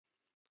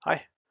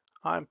Hi,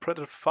 I'm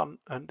Predator Fun,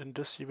 and in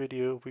this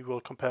video we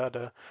will compare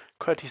the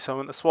Creality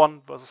Sermoon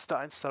S1 versus the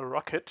Einstar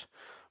Rockit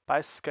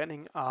by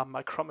scanning a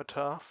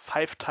micrometer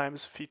 5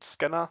 times with each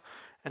scanner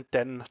and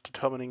then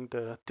determining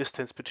the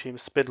distance between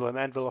spindle and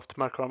anvil of the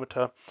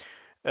micrometer.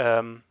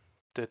 The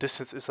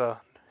distance is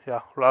a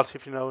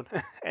relatively known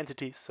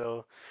entity,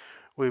 so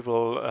we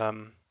will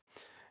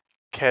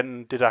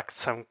can deduct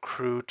some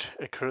crude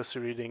accuracy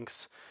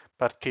readings,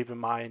 but keep in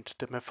mind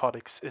the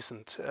methodics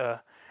isn't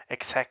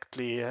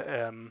exactly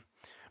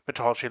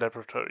metrology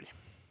laboratory.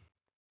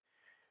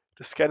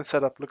 The scan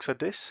setup looks like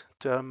this.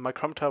 The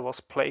micrometer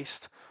was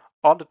placed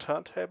on the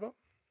turntable.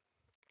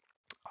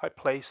 I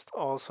placed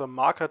also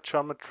marker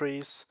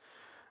geometries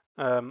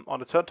on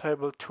the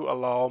turntable to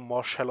allow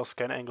more shallow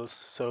scan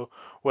angles. So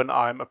when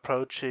I'm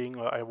approaching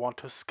or I want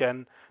to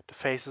scan the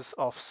faces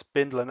of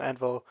spindle and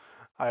anvil,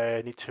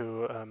 I need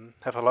to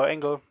have a low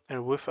angle,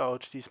 and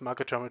without these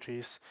marker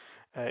geometries,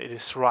 it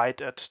is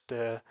right at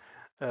the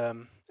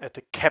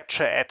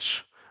capture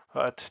edge,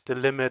 at the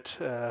limit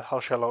how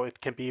shallow it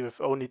can be with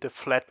only the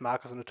flat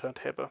markers on the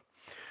turntable.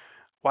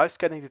 While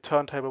scanning, the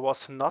turntable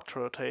was not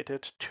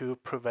rotated to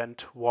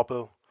prevent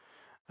wobble,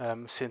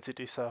 since it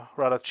is a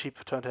rather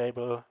cheap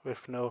turntable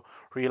with no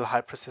real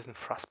high precision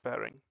thrust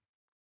bearing.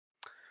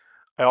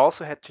 I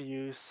also had to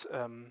use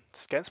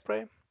scan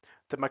spray.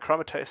 The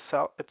micrometer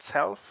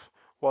itself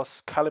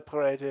was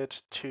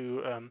calibrated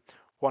to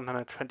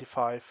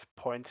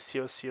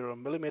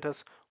 125.00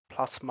 millimeters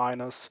plus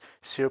minus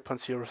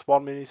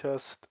 0.01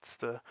 millimeters. That's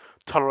the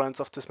tolerance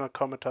of this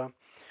micrometer.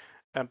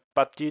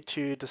 But due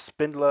to the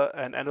spindle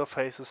and anvil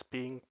faces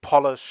being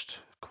polished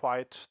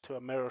quite to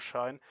a mirror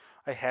shine,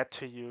 I had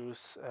to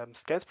use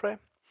scan spray.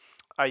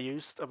 I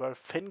used a very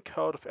thin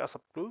coat of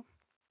Airsoft glue.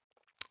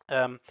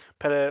 Per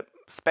the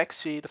spec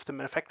sheet of the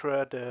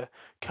manufacturer, the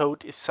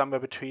coat is somewhere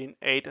between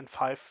 8 and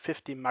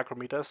 550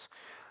 micrometers.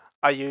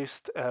 I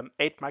used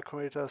 8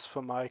 micrometers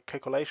for my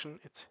calculation.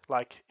 It's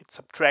like it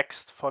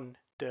subtracts from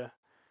the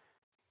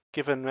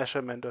given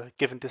measurement or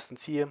given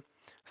distance here.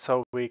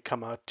 So we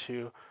come out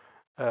to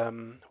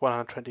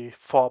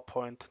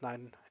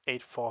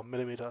 124.984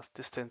 millimeters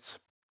distance.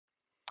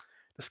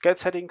 The scan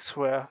settings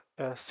were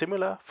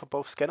similar for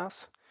both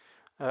scanners.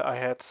 I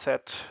had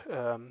set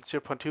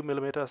 0.2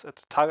 millimeters at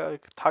the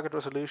target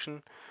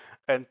resolution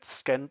and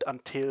scanned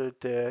until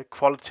the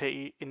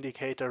quality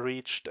indicator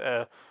reached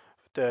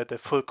the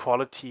full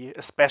quality,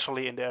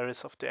 especially in the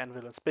areas of the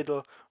anvil and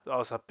spindle, but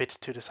also a bit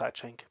to the side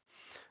shank.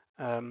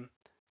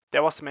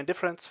 There was the main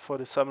difference for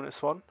the Sermoon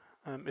S1.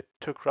 It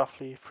took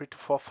roughly 3,000 to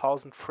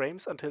 4,000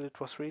 frames until it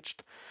was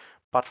reached,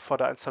 but for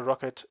the Einstar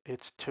Rockit,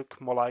 it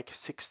took more like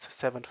 6,000 to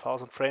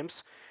 7,000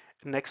 frames.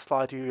 Next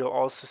slide, you will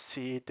also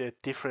see the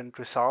different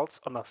results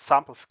on a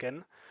sample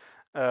scan,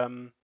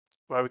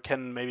 where we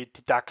can maybe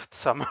deduct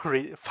some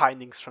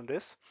findings from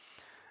this.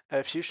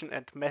 Fusion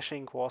and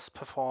meshing was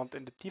performed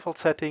in the default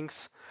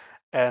settings,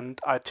 and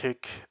I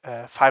took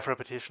 5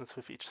 repetitions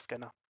with each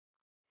scanner.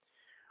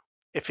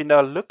 If we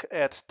now look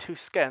at two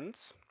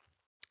scans,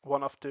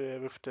 one of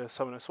with the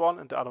Sermoon S1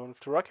 and the other one with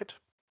the Rockit,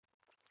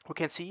 we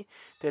can see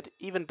that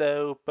even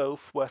though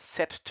both were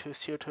set to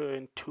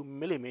 0.2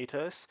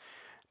 millimeters,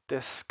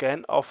 the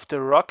scan of the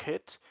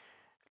Rockit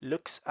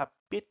looks a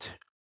bit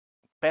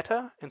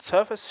better in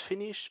surface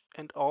finish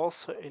and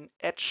also in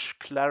edge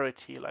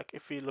clarity. Like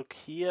if we look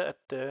here at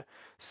the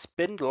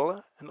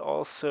spindle and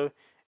also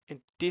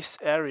in this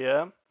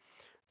area,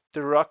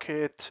 the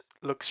Rockit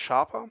looks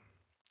sharper.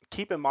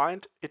 Keep in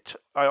mind,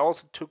 I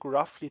also took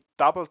roughly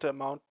double the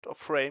amount of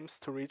frames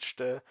to reach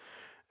the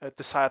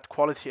desired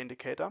quality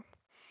indicator.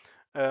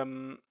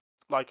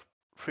 Like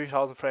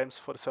 3,000 frames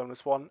for the Sermoon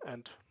S1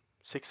 and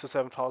 6,000 to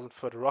 7,000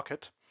 for the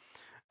Rockit.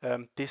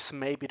 This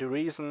may be the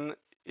reason.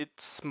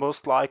 It's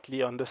most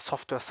likely on the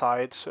software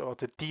side or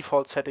the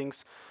default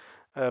settings.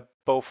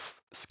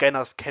 Both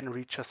scanners can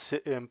reach a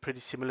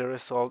pretty similar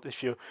result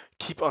if you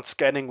keep on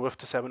scanning with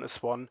the Sermoon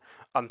S1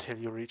 until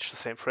you reach the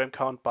same frame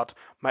count. But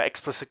my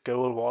explicit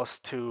goal was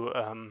to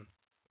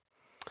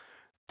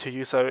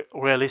use a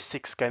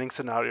realistic scanning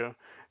scenario.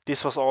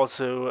 This was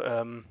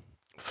also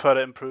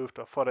further improved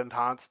or further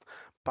enhanced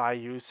by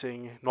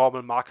using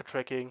normal marker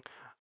tracking.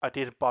 I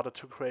didn't bother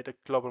to create a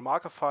global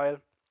marker file.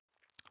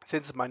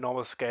 Since my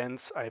normal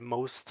scans, I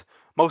most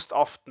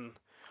often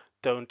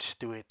don't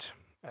do it,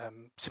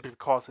 simply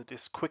because it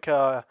is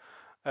quicker.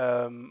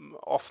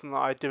 Often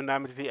I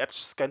dynamically edge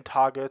scan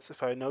targets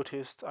if I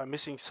noticed I'm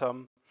missing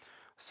some,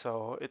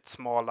 so it's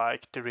more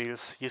like the real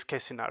use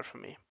case scenario for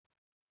me.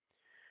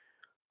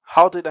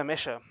 How did I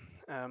measure?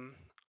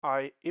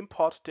 I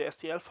imported the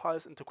STL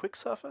files into Quick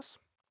Surface,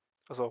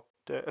 also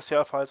the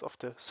STL files of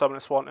the Sermoon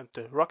S1 and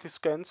the Rockit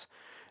scans.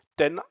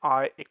 Then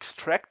I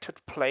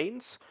extracted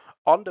planes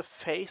on the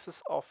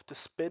faces of the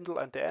spindle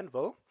and the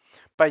anvil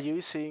by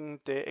using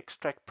the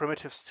extract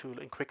primitives tool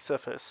in Quick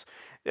Surface.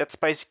 That's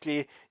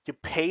basically you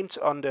paint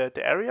on the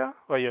area,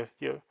 or you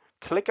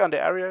click on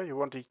the area you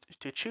want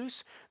to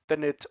choose,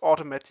 then it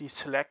automatically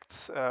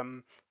selects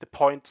the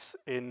points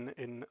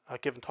in a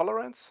given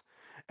tolerance,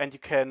 and you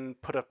can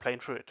put a plane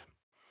through it.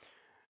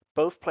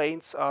 both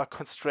planes are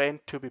constrained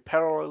to be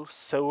parallel,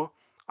 so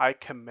I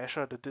can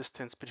measure the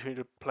distance between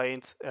the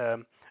planes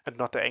and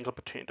not the angle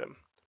between them,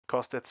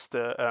 because that's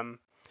the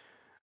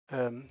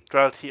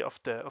reality of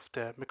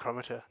the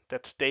micrometer,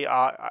 that they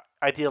are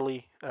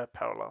ideally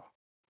parallel.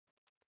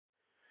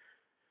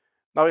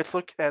 Now let's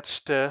look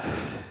at the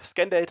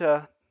scan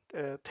data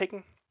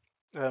taken.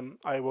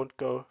 I won't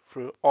go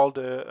through all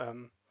the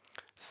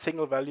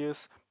single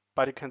values,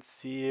 but you can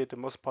see the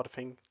most important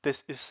thing.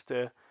 This is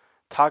the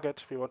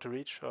target we want to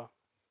reach, or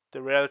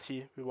the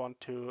reality we want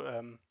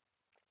to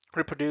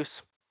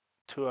reproduce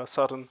to a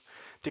certain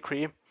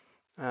degree.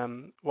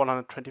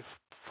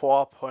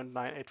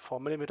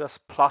 124.984 millimeters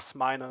plus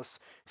minus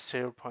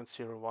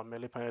 0.01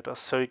 millimeters.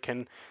 So you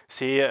can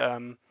see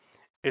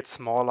it's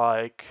more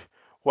like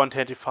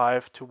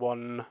 125 to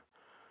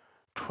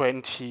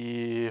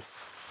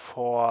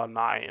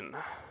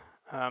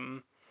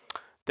 124.9.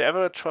 The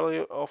average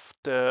value of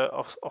the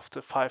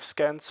 5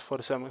 scans for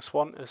the Sermoon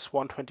 1 is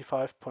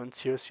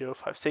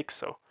 125.0056.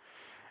 So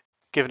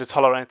given the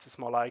tolerance, it's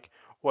more like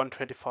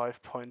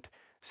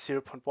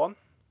 125.0.1.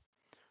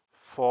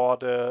 For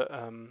the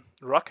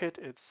Rockit,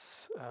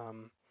 it's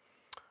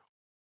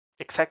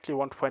exactly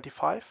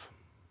 125.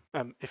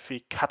 If we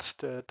cut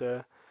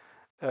the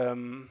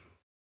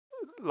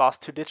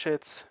last 2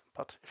 digits,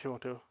 but if you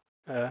want to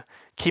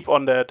keep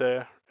on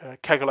the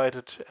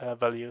calculated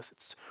values,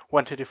 it's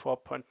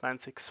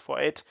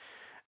 124.9648.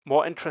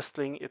 More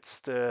interesting,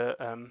 it's the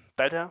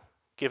delta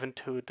given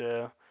to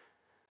the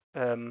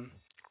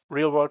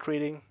real world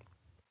reading.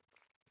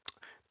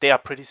 They are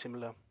pretty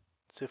similar.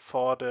 So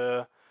for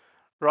the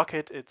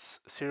Rockit, it's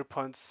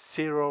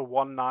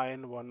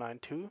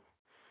 0.019192,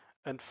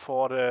 and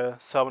for the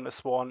Sermoon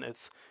S1,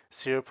 it's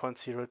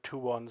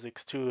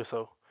 0.02162.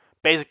 So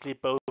basically,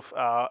 both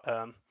are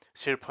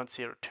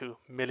 0.02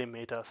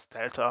 millimeters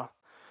delta,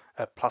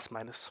 plus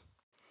minus.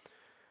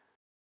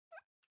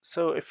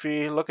 So if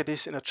we look at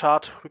this in a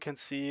chart, we can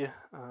see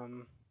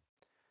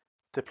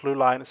the blue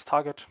line is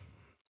target,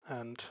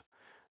 and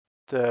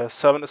the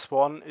Sermoon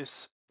S1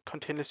 is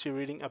continuously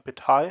reading a bit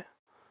high.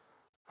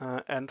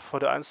 And for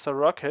the Einstar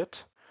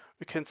Rockit,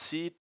 we can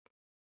see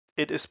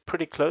it is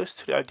pretty close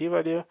to the ID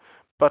value,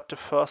 but the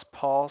first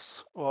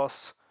pass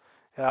was,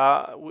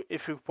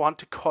 if you want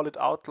to call it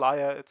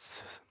outlier,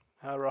 it's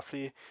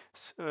roughly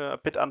a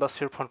bit under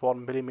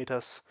 0.1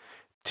 millimeters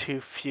too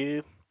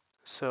few.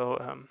 So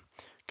you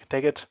can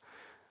take it.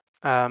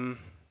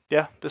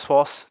 Yeah, this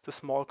was the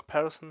small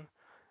comparison.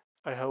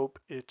 I hope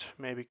it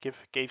maybe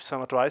gave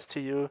some advice to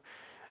you.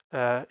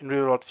 In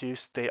real world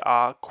use, they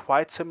are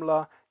quite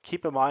similar.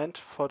 Keep in mind,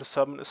 for the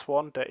Sermoon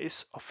S1, there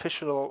is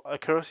official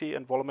accuracy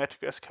and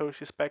volumetric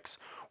accuracy specs,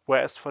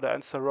 whereas for the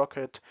Einstar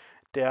Rockit,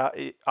 there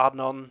are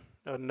no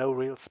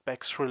real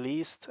specs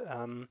released.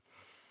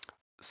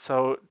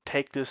 So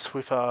take this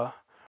with a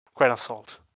grain of salt.